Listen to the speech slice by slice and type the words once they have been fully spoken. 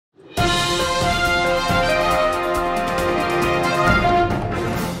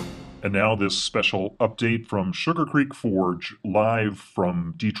And now this special update from Sugarcreek Forge, live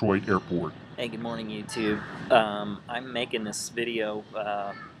from Detroit Airport. Hey, good morning, YouTube. I'm making this video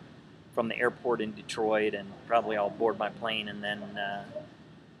from the airport in Detroit, and probably I'll board my plane and then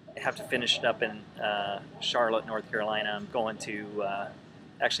have to finish it up in Charlotte, North Carolina. I'm going to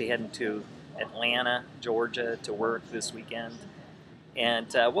actually heading to Atlanta, Georgia to work this weekend. And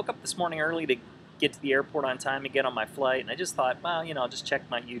woke up this morning early to get to the airport on time to get on my flight. And I just thought, well, I'll just check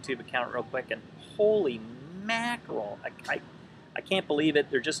my YouTube account real quick. And holy mackerel, I can't believe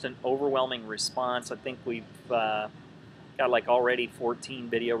it. They're just an overwhelming response. I think we've got like already 14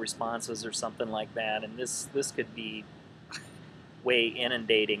 video responses or something like that. And this could be way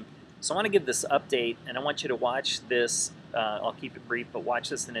inundating. So I want to give this update, and I want you to watch this. I'll keep it brief, but watch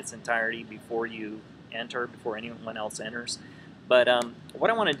this in its entirety before you enter, before anyone else enters. But what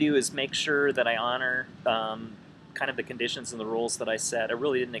I want to do is make sure that I honor kind of the conditions and the rules that I set. I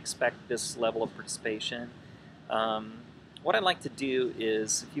really didn't expect this level of participation. What I'd like to do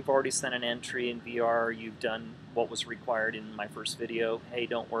is, if you've already sent an entry in VR, you've done what was required in my first video, hey,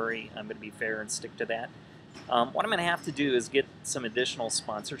 don't worry, I'm going to be fair and stick to that. What I'm going to have to do is get some additional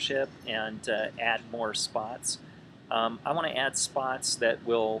sponsorship and add more spots. I want to add spots that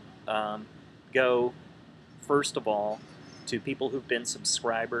will go, first of all, to people who've been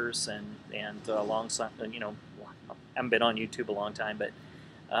subscribers and alongside, I haven't been on YouTube a long time, but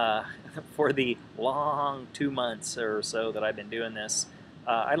for the long 2 months or so that I've been doing this,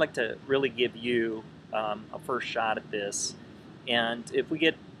 I'd like to really give you a first shot at this. And if we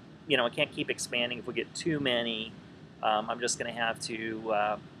get, I can't keep expanding. If we get too many, I'm just going to have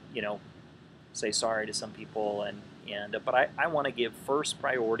to, say sorry to some people. But I want to give first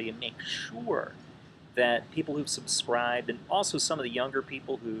priority and make sure that people who've subscribed, and also some of the younger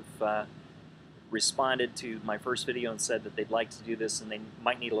people who've responded to my first video and said that they'd like to do this and they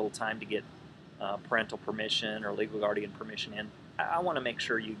might need a little time to get parental permission or legal guardian permission in, I want to make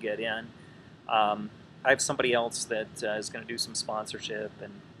sure you get in. I have somebody else that is going to do some sponsorship,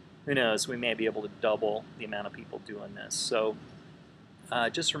 and who knows, we may be able to double the amount of people doing this. So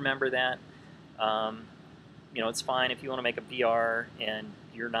just remember that. It's fine if you want to make a VR and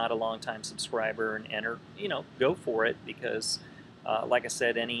you're not a long-time subscriber and enter, go for it, because like I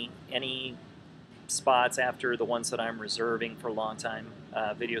said, any spots after the ones that I'm reserving for long-time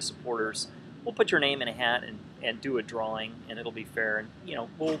video supporters, we'll put your name in a hat and do a drawing, and it'll be fair. And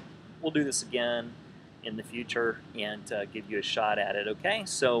we'll do this again in the future and give you a shot at it. Okay,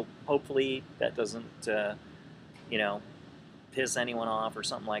 so hopefully that doesn't piss anyone off or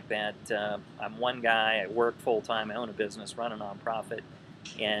something like that. I'm one guy. I work full-time. I own a business, run a nonprofit,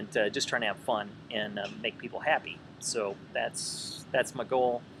 and just trying to have fun and make people happy. So that's my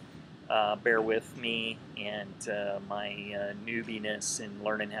goal. Bear with me and my newbiness in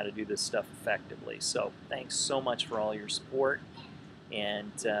learning how to do this stuff effectively. So thanks so much for all your support,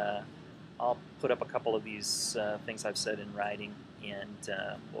 and I'll put up a couple of these things I've said in writing, and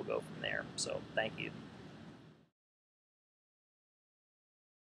we'll go from there. So thank you.